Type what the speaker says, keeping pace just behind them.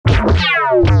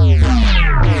Welcome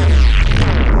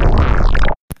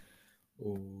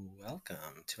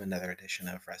to another edition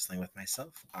of Wrestling with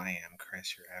Myself. I am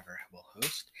Chris, your ever humble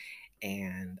host,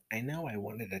 and I know I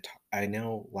wanted to talk. I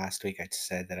know last week I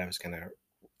said that I was going to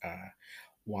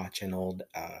watch an old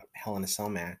Hell in a Cell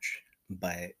match,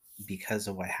 but because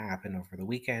of what happened over the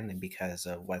weekend and because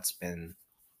of what's been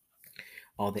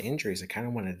all the injuries, I kind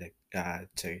of wanted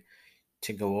to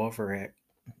go over it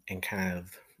and kind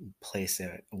of place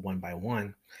it one by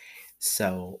one.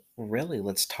 So, really,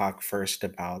 let's talk first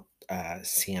about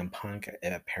CM Punk.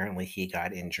 Apparently, he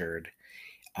got injured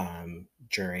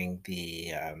during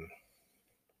the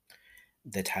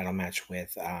title match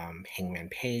with Hangman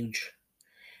Page.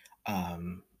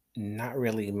 Um, Not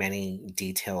really many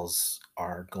details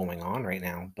are going on right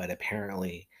now, but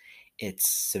apparently, it's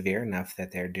severe enough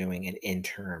that they're doing an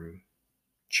interim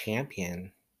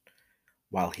champion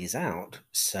while he's out.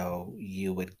 So,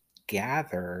 you would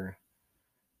gather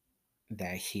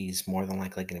that he's more than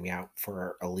likely going to be out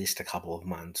for at least a couple of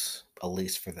months, at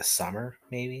least for the summer,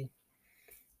 maybe,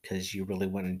 because you really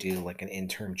wouldn't do like an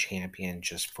interim champion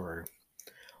just for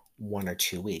 1 or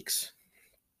 2 weeks.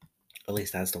 At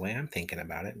least that's the way I'm thinking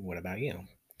about it. What about you?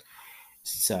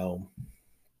 So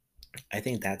I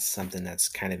think that's something that's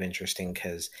kind of interesting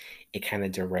because it kind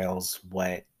of derails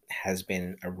what has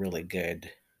been a really good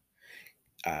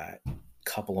uh,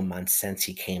 couple of months since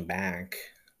he came back.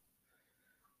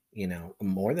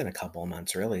 More than a couple of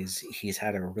months, really. He's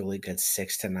had a really good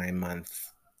 6 to 9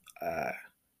 month uh,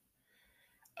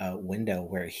 window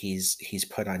where he's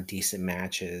put on decent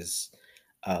matches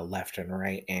left and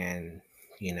right, and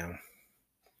you know,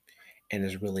 and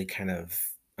has really kind of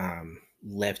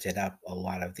lifted up a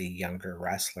lot of the younger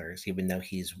wrestlers. Even though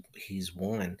he's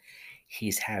won,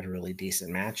 he's had really decent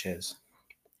matches.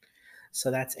 So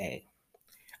that's A.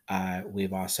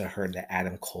 We've also heard that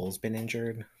Adam Cole's been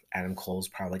injured. Adam Cole's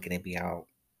probably going to be out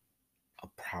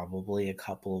probably a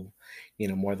couple,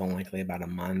 more than likely about a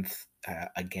month.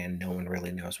 Again, no one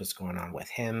really knows what's going on with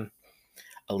him.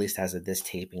 At least as of this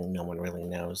taping, no one really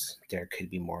knows. There could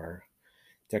be more.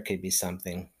 There could be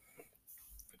something,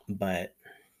 but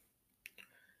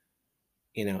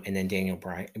and then Daniel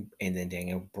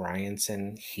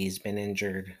Bryanson, he's been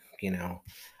injured.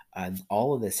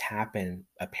 All of this happened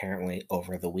apparently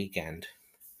over the weekend.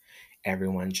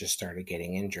 Everyone just started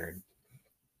getting injured,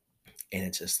 and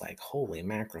it's just like holy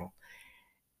mackerel.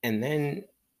 And then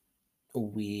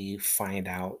we find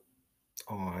out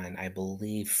on, I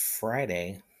believe,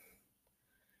 Friday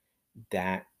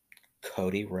that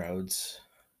Cody Rhodes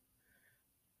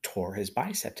tore his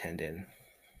bicep tendon.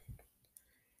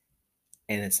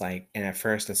 And it's like, and at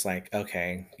first it's like,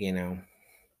 okay,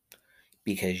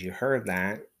 because you heard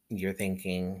that, you're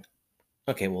thinking,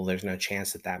 okay, well, there's no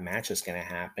chance that that match is going to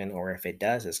happen. Or if it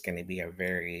does, it's going to be a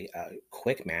very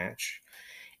quick match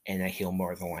and that he'll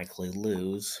more than likely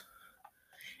lose.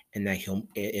 And that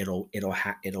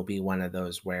it'll be one of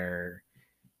those where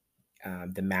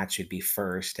the match would be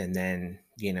first, and then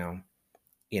the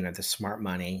smart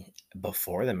money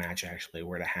before the match actually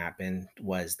were to happen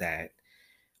was that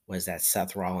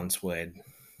Seth Rollins would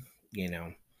you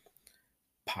know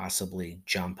possibly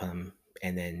jump him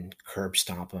and then curb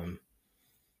stomp him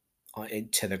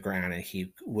to the ground, and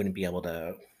he wouldn't be able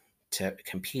to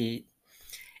compete,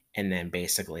 and then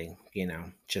basically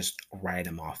just write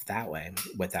him off that way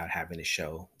without having to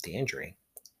show the injury.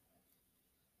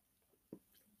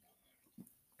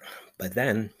 But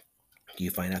then you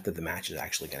find out that the match is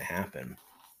actually going to happen.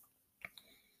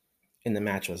 And the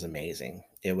match was amazing.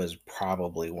 It was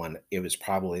probably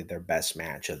their best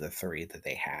match of the three that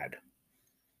they had.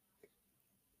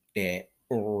 It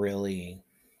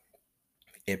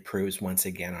proves once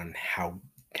again on how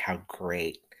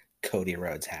great Cody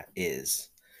Rhodes is,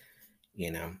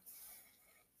 you know.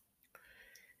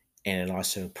 And it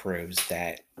also proves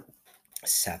that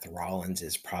Seth Rollins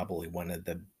is probably one of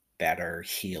the better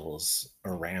heels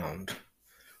around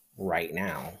right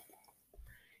now,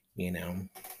 you know.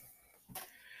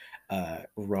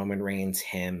 Roman Reigns,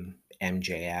 him,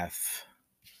 MJF,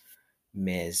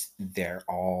 Miz, they're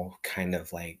kind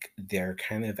of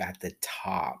at the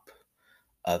top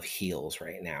of heels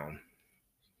right now.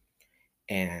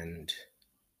 And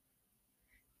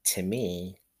to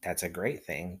me, that's a great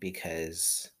thing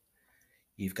because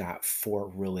you've got four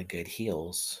really good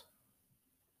heels.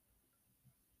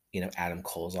 Adam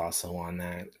Cole's also on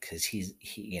that because he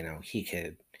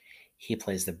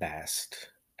plays the best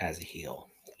as a heel,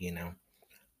 you know.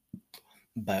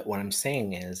 But what I'm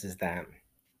saying is that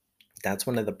that's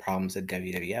one of the problems that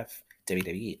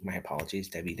WWE, my apologies,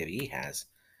 WWE has.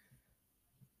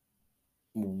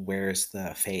 Where's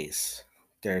the face?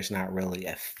 there's not really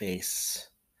a face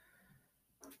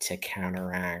to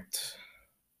counteract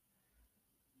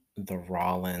the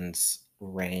Rollins,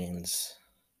 Reigns,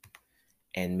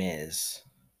 and Miz,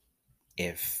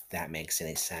 if that makes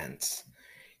any sense.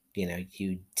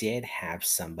 You did have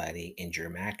somebody in Drew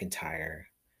McIntyre,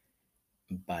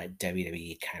 but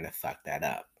WWE kind of fucked that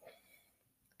up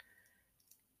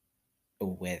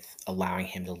with allowing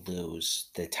him to lose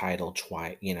the title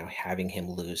twice, having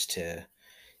him lose to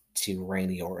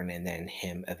Randy Orton and then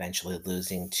him eventually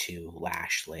losing to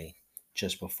Lashley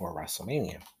just before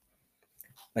WrestleMania.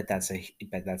 But that's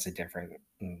a different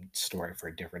story for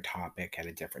a different topic at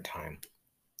a different time.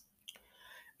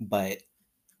 But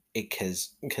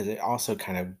because it also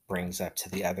kind of brings up to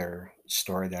the other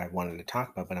story that I wanted to talk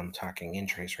about, but I'm talking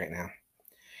injuries right now,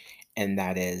 and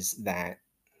that is that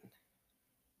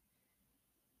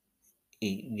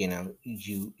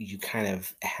you kind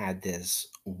of had this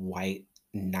white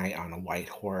knight on a white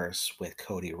horse with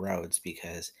Cody Rhodes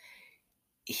because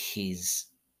he's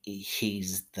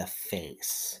he's the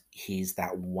face. He's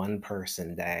that one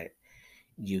person that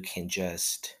you can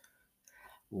just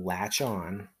latch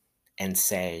on and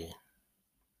say,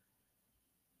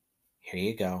 "Here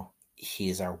you go.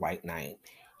 He's our white knight.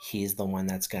 He's the one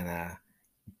that's gonna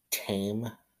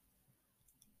tame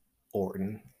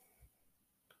Orton."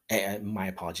 My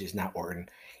apologies, not Orton.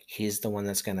 He's the one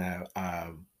that's gonna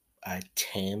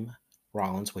tame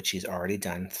Rollins, which he's already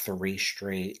done 3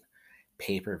 straight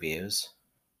pay-per-views,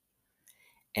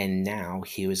 and now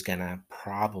he was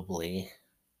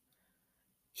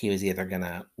either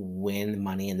gonna win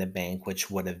Money in the Bank,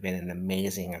 which would have been an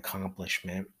amazing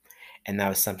accomplishment. And that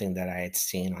was something that I had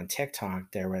seen on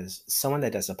TikTok. There was someone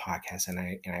that does a podcast, and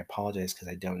I apologize because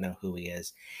I don't know who he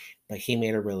is, but he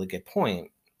made a really good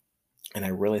point, and I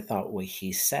really thought what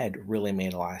he said really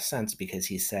made a lot of sense because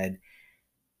he said,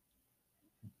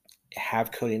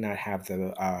 have Cody not have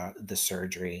the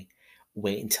surgery,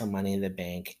 wait until Money in the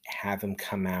Bank, have him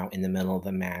come out in the middle of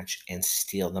the match and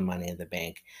steal the Money in the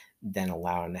Bank, then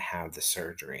allow him to have the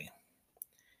surgery,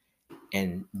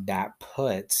 and that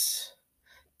puts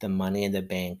the Money in the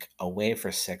Bank away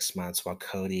for 6 months while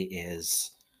Cody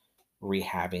is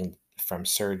rehabbing from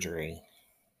surgery.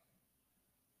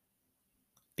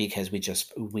 Because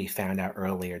we found out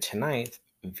earlier tonight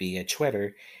via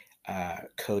Twitter,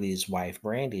 Cody's wife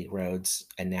Brandy Rhodes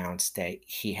announced that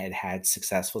he had had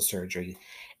successful surgery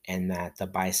and that the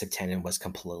bicep tendon was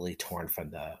completely torn from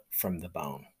the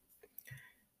bone.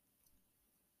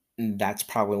 That's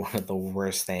probably one of the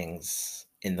worst things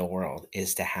in the world,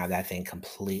 is to have that thing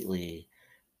completely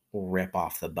rip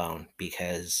off the bone,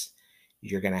 because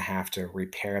you're going to have to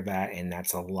repair that, and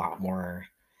that's a lot more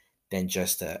than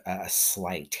just a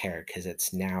slight tear, because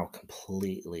it's now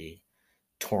completely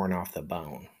torn off the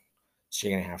bone. So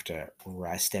you're going to have to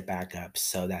rest it back up,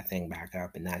 sew that thing back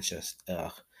up, and that's just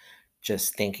ugh.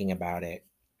 Just thinking about it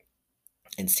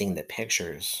and seeing the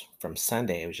pictures from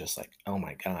Sunday, it was just like, oh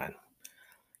my god.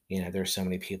 There's so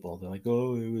many people. They're like,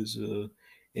 oh, it was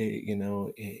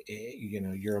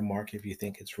you're a mark if you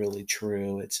think it's really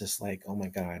true. It's just like, oh my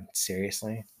god,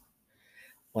 seriously.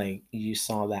 Like, you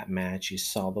saw that match, you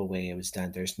saw the way it was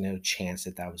done. There's no chance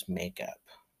that that was makeup.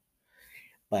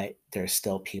 But there's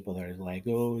still people that are like,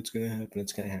 oh, it's gonna happen,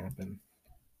 it's gonna happen.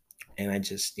 And I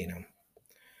just,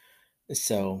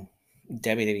 so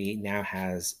WWE now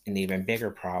has an even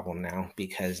bigger problem now,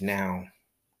 because now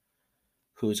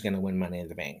who's gonna win Money in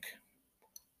the Bank?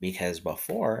 Because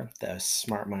before, the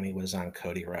smart money was on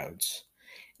Cody Rhodes.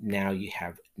 Now you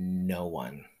have no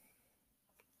one,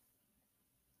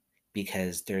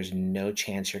 because there's no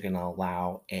chance you're going to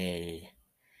allow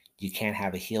you can't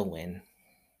have a heel win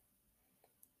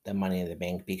the Money in the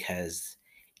Bank, because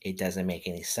it doesn't make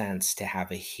any sense to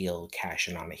have a heel cash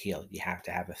in on a heel. You have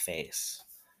to have a face.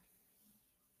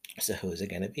 So who is it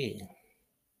going to be?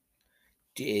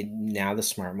 Now the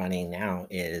smart money now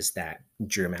is that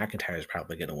Drew McIntyre is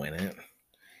probably going to win it,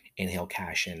 and he'll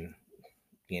cash in,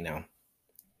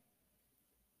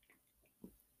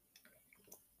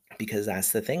 because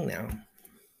that's the thing now.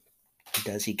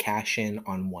 Does he cash in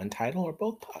on one title or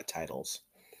both titles?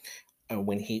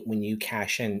 When you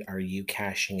cash in, are you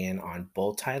cashing in on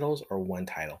both titles or one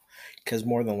title? Because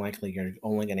more than likely, you're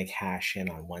only going to cash in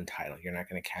on one title. You're not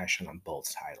going to cash in on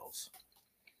both titles,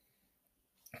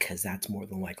 because that's more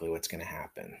than likely what's going to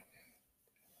happen.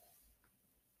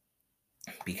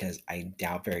 Because I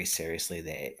doubt very seriously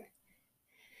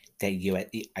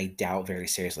I doubt very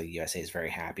seriously USA is very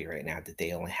happy right now that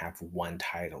they only have one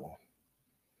title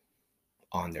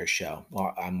on their show.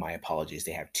 Well, my apologies,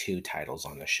 they have 2 titles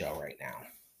on the show right now.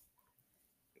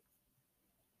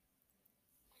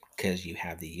 Because you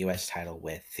have the US title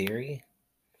with Theory,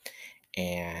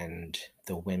 and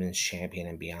the women's champion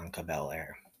in Bianca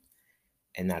Belair.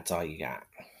 And that's all you got.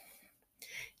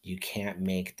 You can't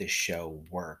make the show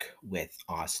work with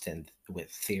Austin, with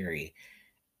Theory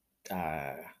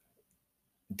uh,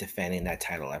 defending that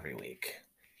title every week.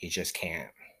 You just can't.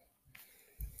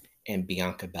 And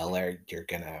Bianca Belair, you're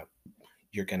gonna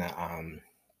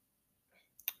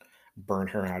burn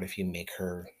her out if you make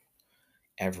her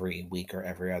every week or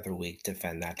every other week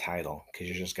defend that title, because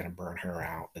you're just gonna burn her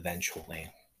out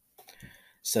eventually.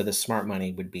 So the smart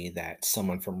money would be that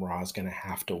someone from Raw is gonna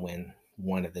have to win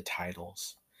one of the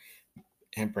titles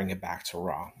and bring it back to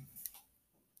Raw.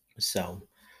 So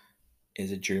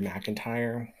is it Drew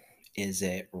McIntyre? Is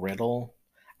it Riddle?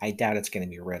 I doubt it's going to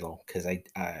be Riddle, because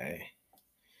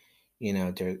you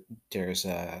know, there's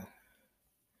a,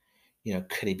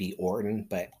 could it be Orton?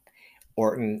 But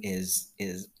Orton is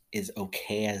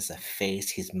okay as a face.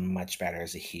 He's much better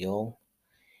as a heel.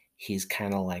 He's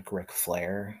kind of like Ric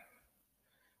Flair,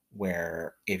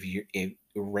 where if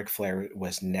Ric Flair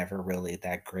was never really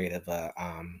that great of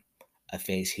a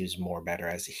face, he was more better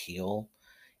as a heel.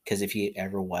 Because if he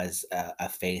ever was a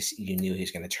face, you knew he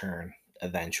was going to turn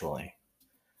eventually.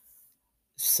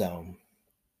 So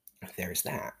there's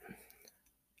that.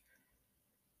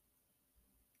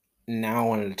 Now I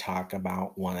wanted to talk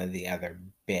about one of the other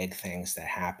big things that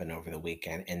happened over the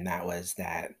weekend, and that was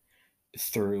that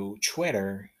through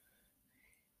Twitter,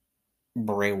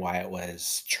 Bray Wyatt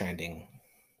was trending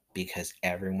because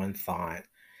everyone thought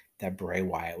that Bray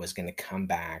Wyatt was going to come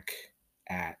back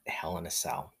at Hell in a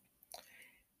Cell.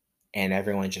 And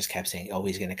everyone just kept saying, "Oh,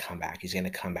 he's going to come back. He's going to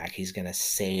come back. He's going to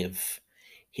save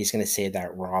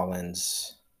that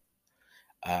Rollins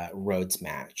Rhodes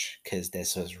match," because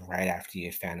this was right after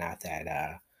you found out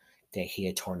that he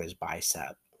had torn his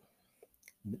bicep,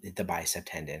 the bicep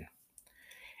tendon.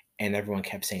 And everyone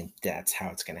kept saying that's how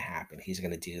it's going to happen. He's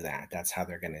going to do that. That's how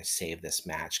they're going to save this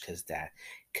match,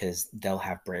 because they'll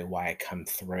have Bray Wyatt come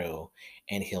through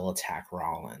and he'll attack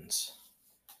Rollins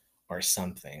or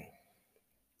something.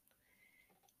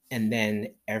 And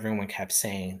then everyone kept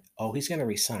saying, "Oh, he's going to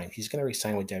resign. He's going to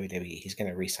resign with WWE. He's going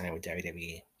to resign with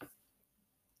WWE."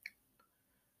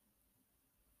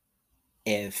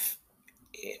 If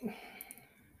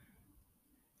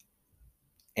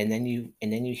and then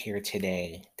you hear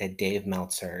today that Dave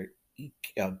Meltzer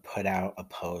put out a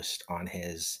post on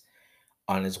his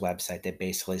website that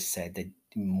basically said that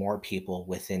more people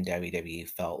within WWE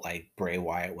felt like Bray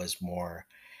Wyatt was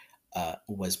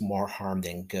more harm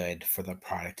than good for the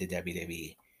product of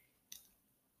WWE.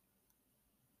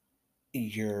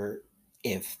 You're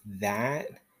If that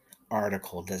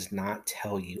article does not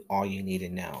tell you all you need to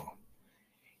know,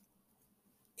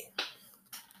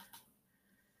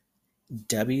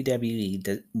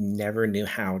 WWE never knew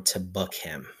how to book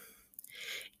him.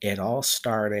 It all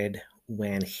started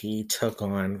when he took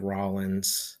on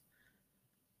Rollins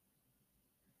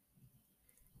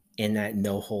in that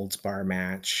no holds bar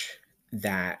match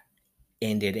that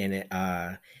ended in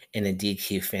a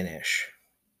DQ finish,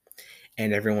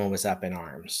 and everyone was up in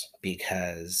arms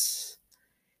because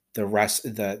the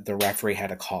referee had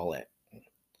to call it,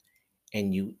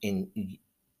 and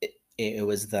it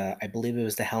was the I believe it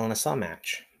was the Hell in a Cell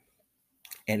match,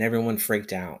 and everyone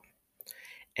freaked out,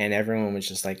 and everyone was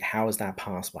just like, "How is that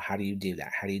possible? How do you do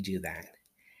that? How do you do that?"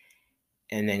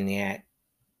 And then yet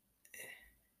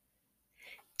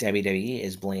WWE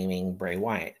is blaming Bray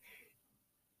Wyatt.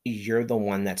 You're the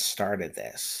one that started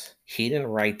this. He didn't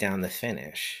write down the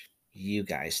finish. You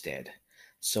guys did.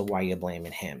 So why are you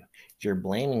blaming him? You're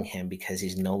blaming him because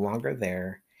he's no longer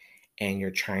there and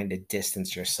you're trying to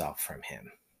distance yourself from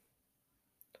him.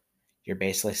 You're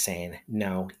basically saying,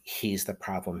 no, he's the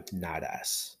problem, not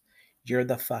us. You're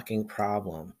the fucking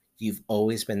problem. You've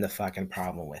always been the fucking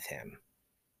problem with him.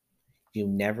 You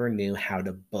never knew how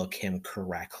to book him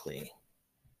correctly.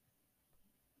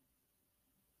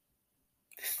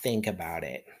 Think about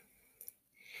it.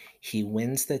 He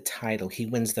wins the title. He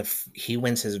wins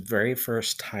his very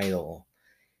first title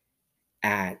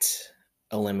at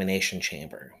Elimination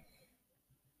Chamber.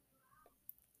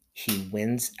 He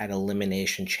wins at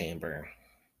Elimination Chamber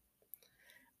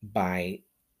by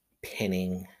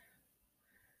pinning.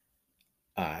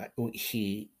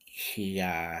 He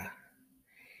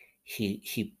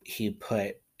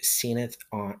put Cena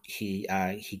on.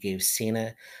 He gave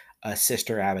Cena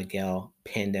Sister Abigail,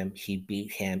 pinned him. He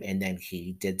beat him, and then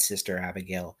he did Sister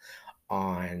Abigail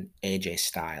on AJ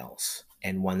Styles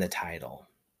and won the title.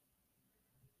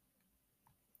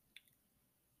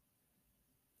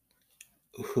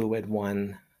 Who had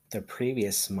won the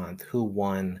previous month? Who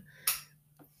won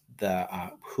the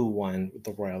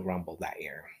Royal Rumble that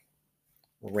year?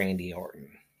 Randy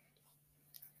Orton.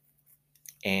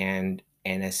 And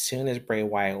as soon as Bray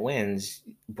Wyatt wins,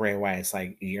 Bray Wyatt's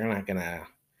like, you're not gonna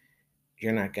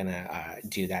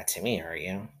do that to me, are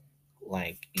you?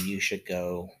 Like, you should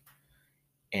go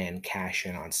and cash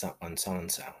in on so and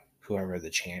so, whoever the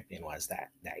champion was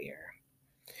that year.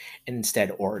 And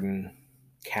instead, Orton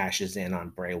cashes in on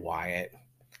Bray Wyatt,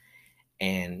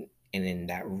 and in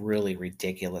that really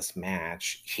ridiculous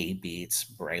match, he beats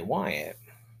Bray Wyatt.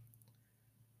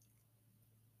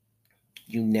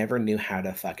 You never knew how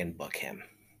to fucking book him.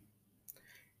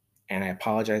 And I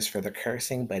apologize for the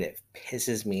cursing, but it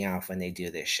pisses me off when they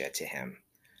do this shit to him,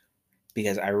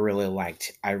 because I really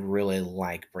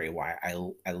like Bray Wyatt.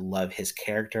 I love his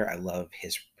character. I love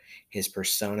his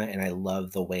persona, and I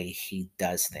love the way he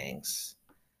does things.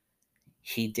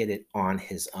 He did it on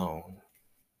his own.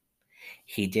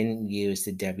 He didn't use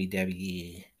the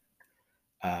WWE.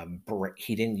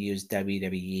 He didn't use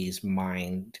WWE's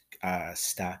mind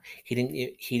stuff. He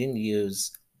didn't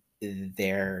use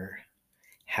their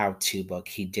how to book.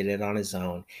 He did it on his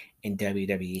own, and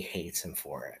WWE hates him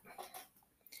for it.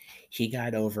 He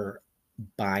got over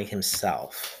by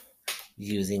himself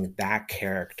using that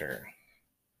character.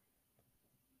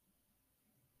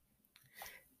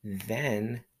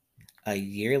 Then a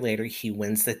year later, he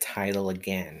wins the title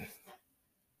again.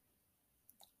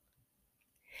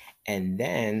 And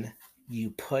then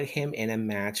you put him in a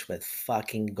match with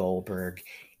fucking Goldberg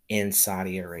in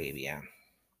Saudi Arabia.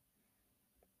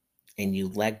 And you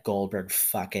let Goldberg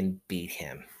fucking beat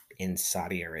him in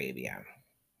Saudi Arabia.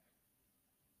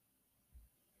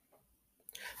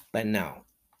 But no,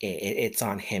 it's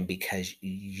on him because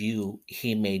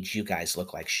he made you guys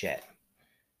look like shit.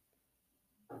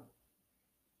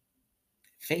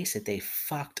 Face it, they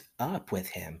fucked up with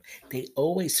him. They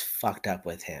always fucked up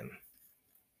with him.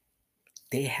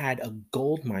 They had a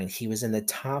gold mine. He was in the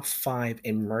top 5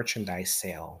 in merchandise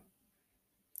sale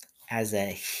as a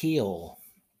heel.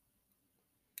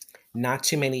 Not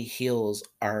too many heels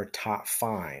are top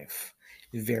 5.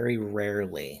 Very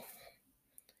rarely.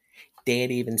 They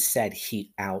had even said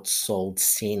he outsold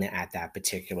Cena at that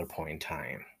particular point in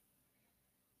time.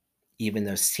 Even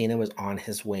though Cena was on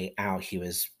his way out, he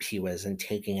wasn't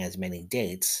taking as many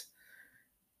dates.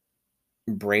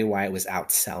 Bray Wyatt was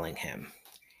outselling him,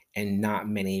 and not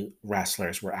many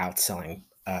wrestlers were outselling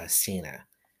Cena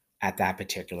at that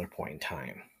particular point in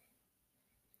time.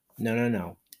 No, no,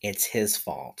 no. It's his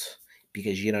fault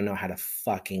because you don't know how to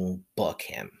fucking book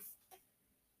him.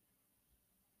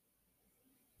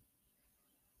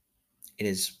 It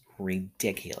is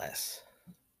ridiculous.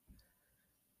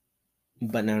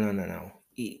 But no, no, no, no.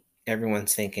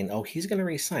 Everyone's thinking, oh, he's going to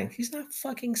resign. He's not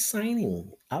fucking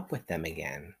signing up with them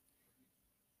again.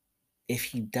 If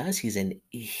he does, he's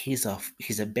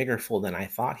a bigger fool than I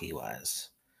thought he was.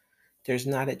 There's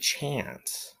not a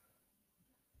chance.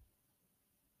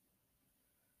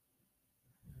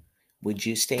 Would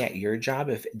you stay at your job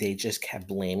if they just kept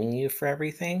blaming you for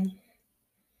everything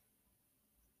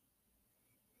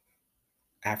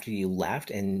after you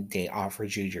left and they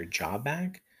offered you your job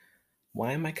back?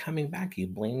 Why am I coming back? You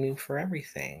blame me for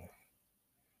everything.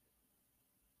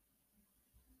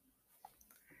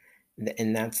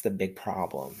 And that's the big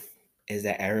problem, is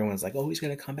that everyone's like, oh, he's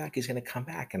going to come back. He's going to come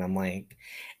back. And I'm like,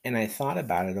 and I thought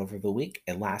about it over the week,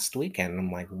 last weekend. And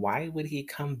I'm like, why would he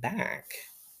come back?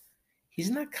 He's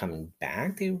not coming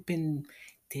back. They've been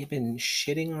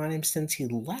shitting on him since he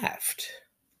left.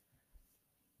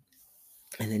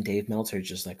 And then Dave Meltzer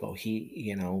just like, oh,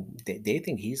 they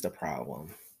think he's the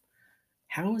problem.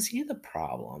 How is he the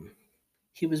problem?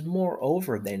 He was more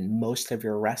over than most of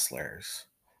your wrestlers.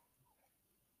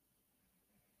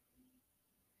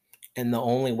 And the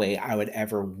only way I would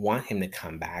ever want him to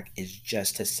come back is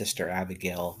just to Sister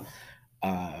Abigail,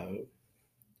 uh,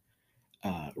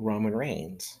 Roman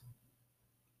Reigns,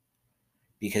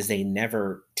 because they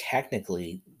never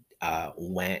technically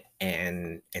went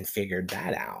and figured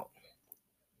that out.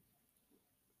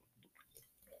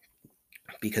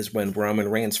 Because when Roman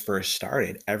Reigns first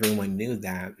started, everyone knew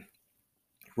that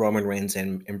Roman Reigns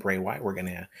and Bray Wyatt were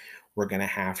gonna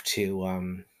have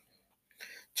to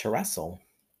wrestle,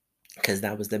 because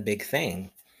that was the big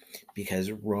thing. Because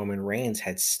Roman Reigns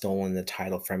had stolen the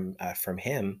title from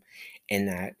him in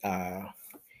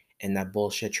that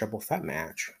bullshit triple threat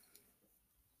match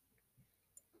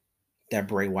that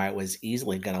Bray Wyatt was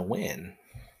easily gonna win.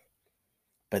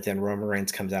 But then Roman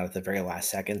Reigns comes out at the very last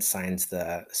second, signs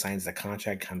the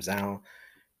contract, comes out,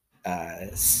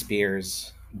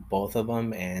 spears both of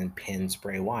them, and pins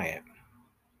Bray Wyatt,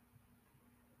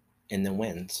 and then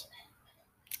wins.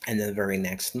 And then the very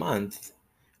next month,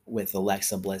 with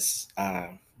Alexa Bliss,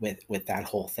 with that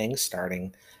whole thing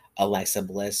starting, Alexa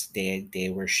Bliss,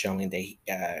 they were showing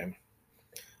that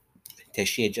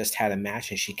she had just had a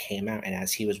match and she came out, and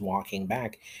as he was walking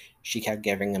back, she kept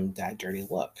giving him that dirty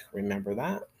look. Remember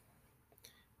that?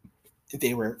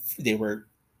 They were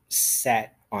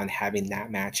set on having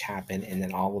that match happen, and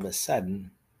then all of a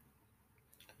sudden,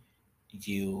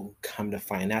 you come to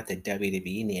find out that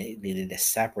WWE needed to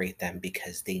separate them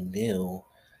because they knew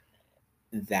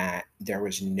that there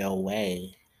was no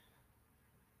way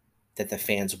that the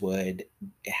fans would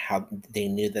how they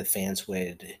knew the fans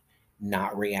would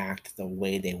not react the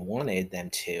way they wanted them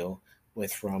to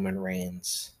with Roman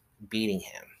Reigns beating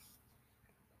him,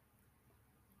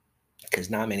 because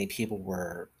not many people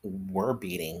were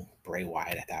beating Bray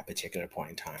Wyatt at that particular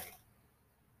point in time.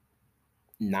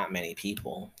 Not many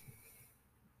people,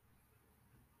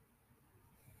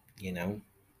 you know.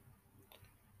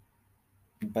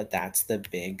 But that's the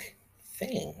big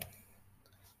thing.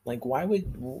 Like, why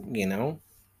would you know?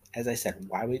 As I said,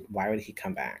 why would he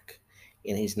come back?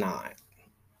 And he's not.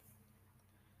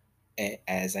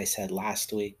 As I said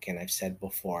last week, and I've said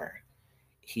before,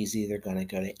 he's either going to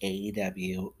go to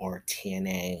AEW or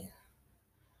TNA,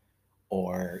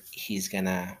 or he's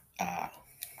gonna,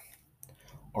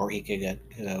 or he could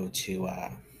go to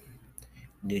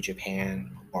New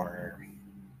Japan or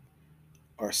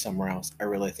somewhere else. I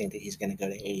really think that he's going to go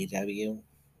to AEW.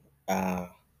 Uh,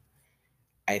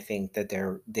 I think that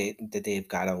they've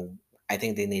got to. I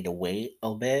think they need to wait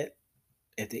a bit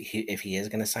if he is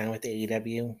going to sign with the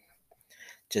AEW,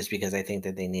 just because I think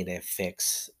that they need to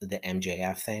fix the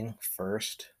MJF thing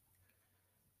first.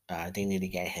 They need to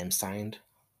get him signed,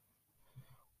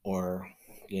 or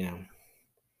you know,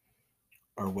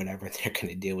 or whatever they're going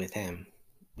to do with him,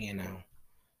 you know.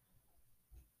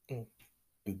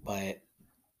 But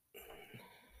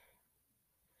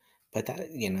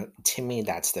that, to me,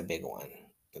 that's the big one.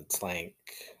 It's like,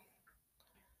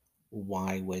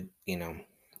 why would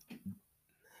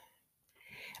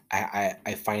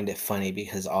I find it funny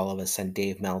because all of a sudden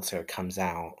Dave Meltzer comes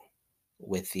out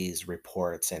with these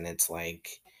reports, and it's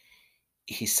like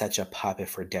he's such a puppet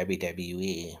for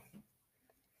WWE.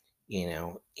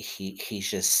 He's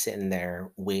just sitting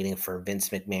there waiting for Vince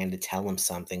McMahon to tell him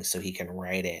something so he can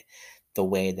write it the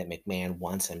way that McMahon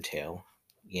wants him to,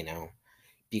 you know,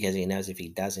 because he knows if he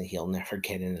doesn't, he'll never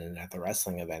get in another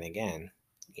wrestling event again.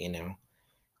 You know,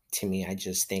 to me, I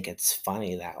just think it's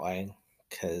funny that way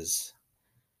because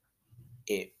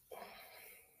it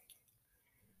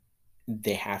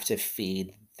they have to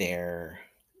feed their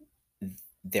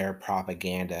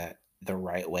propaganda the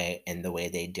right way, and the way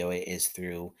they do it is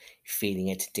through feeding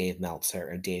it to Dave Meltzer,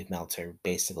 or Dave Meltzer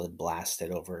basically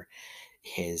blasted over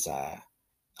his uh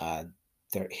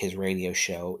his radio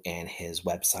show and his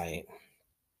website,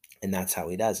 and that's how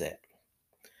he does it.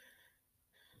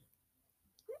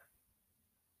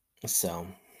 So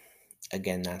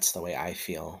again, that's the way I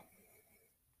feel.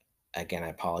 Again, I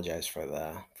apologize for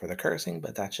the cursing,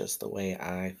 but that's just the way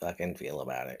I fucking feel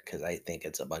about it, because I think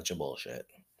it's a bunch of bullshit.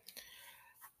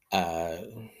 uh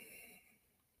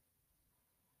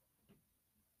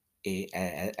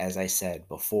as I said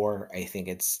before, I think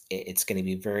it's going to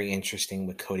be very interesting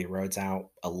with Cody Rhodes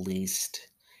out at least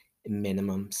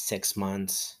minimum 6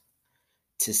 months,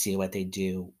 to see what they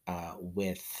do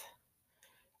with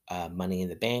Money in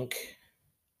the Bank.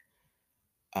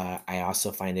 I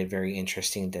also find it very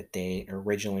interesting that they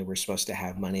originally were supposed to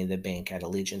have Money in the Bank at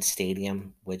Allegiant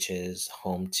Stadium, which is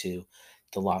home to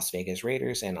the Las Vegas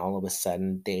Raiders, and all of a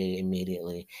sudden they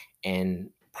immediately,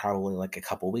 and probably like a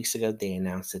couple weeks ago, they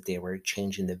announced that they were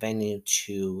changing the venue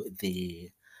to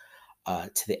the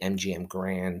MGM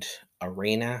Grand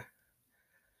Arena.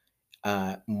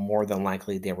 More than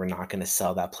likely, they were not going to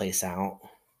sell that place out.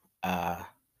 Uh,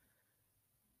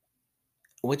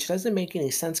 Which doesn't make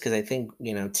any sense, because I think,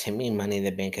 to me, Money in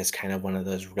the Bank is kind of one of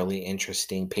those really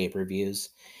interesting pay-per-views.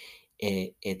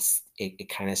 It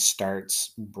kind of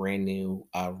starts brand new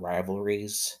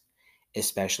rivalries,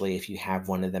 especially if you have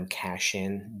one of them cash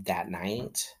in that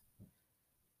night.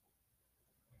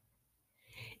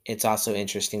 It's also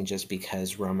interesting just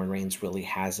because Roman Reigns really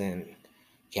hasn't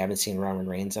you haven't seen Roman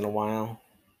Reigns in a while.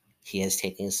 He is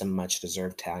taking some much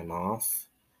deserved time off.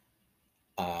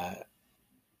 Uh,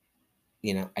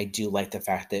 I do like the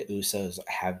fact that Usos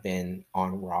have been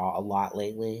on Raw a lot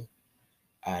lately,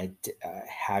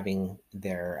 having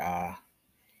the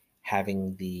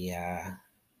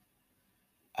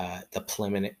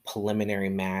preliminary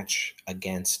match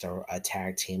against a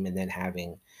tag team, and then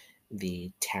having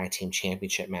the tag team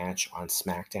championship match on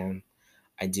SmackDown.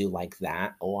 I do like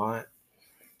that a lot.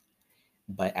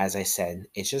 But as I said,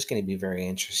 it's just going to be very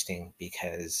interesting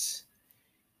because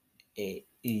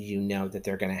that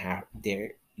they're going to have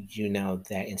you know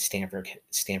that in Stanford,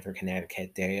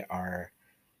 Connecticut, they're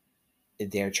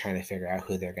trying to figure out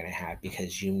who they're going to have,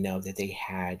 because you know that they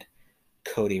had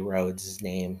Cody Rhodes'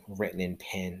 name written in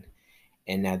pin,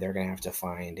 and now they're going to have to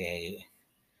find a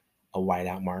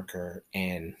whiteout marker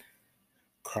and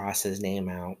cross his name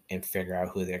out and figure out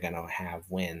who they're going to have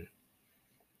win.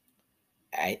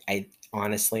 I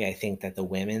honestly, I think that the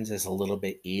women's is a little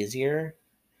bit easier,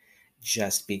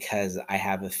 just because I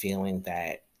have a feeling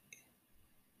that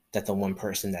the one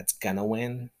person that's gonna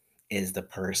win is the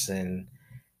person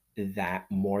that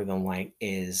more than like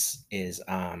is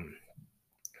um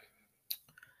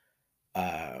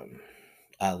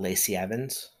Lacey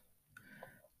Evans.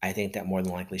 I think that more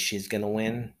than likely she's gonna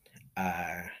win.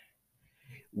 Uh,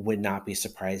 would not be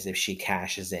surprised if she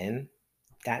cashes in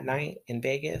that night in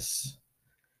Vegas.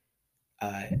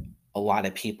 Uh, a lot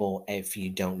of people, if you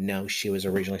don't know, she was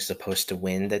originally supposed to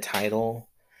win the title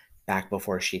back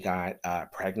before she got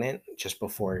pregnant, just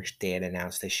before they had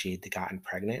announced that she'd gotten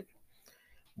pregnant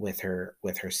with her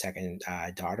second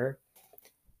daughter.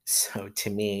 So to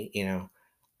me,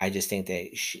 I just think that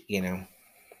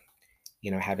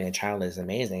having a child is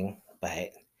amazing,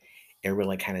 but it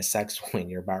really kind of sucks when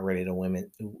you're about ready to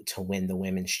win the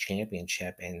women's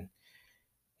championship, and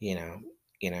you know,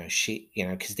 she,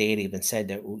 because they had even said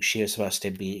that she was supposed to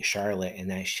beat Charlotte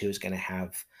and that she was going to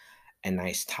have a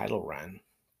nice title run,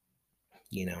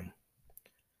 you know,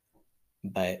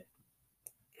 but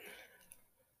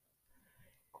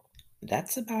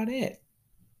that's about it.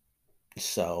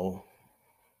 So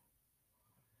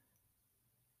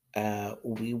I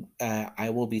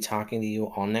will be talking to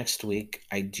you all next week.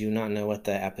 I do not know what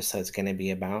the episode's going to be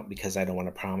about because I don't want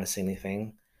to promise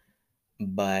anything,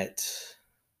 but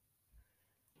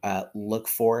look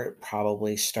for it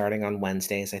probably starting on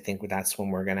Wednesdays. I think that's when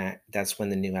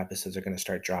the new episodes are gonna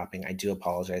start dropping. I do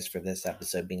apologize for this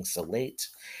episode being so late,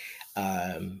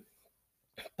 um,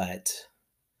 but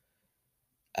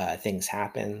things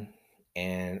happen,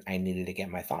 and I needed to get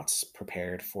my thoughts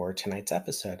prepared for tonight's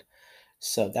episode.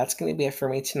 So that's going to be it for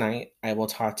me tonight. I will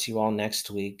talk to you all next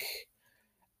week.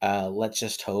 Let's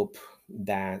just hope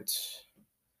that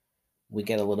we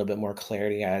get a little bit more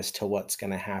clarity as to what's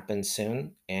going to happen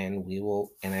soon, and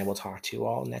I will talk to you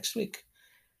all next week.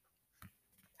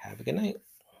 Have a good night.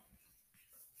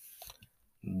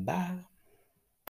 Bye.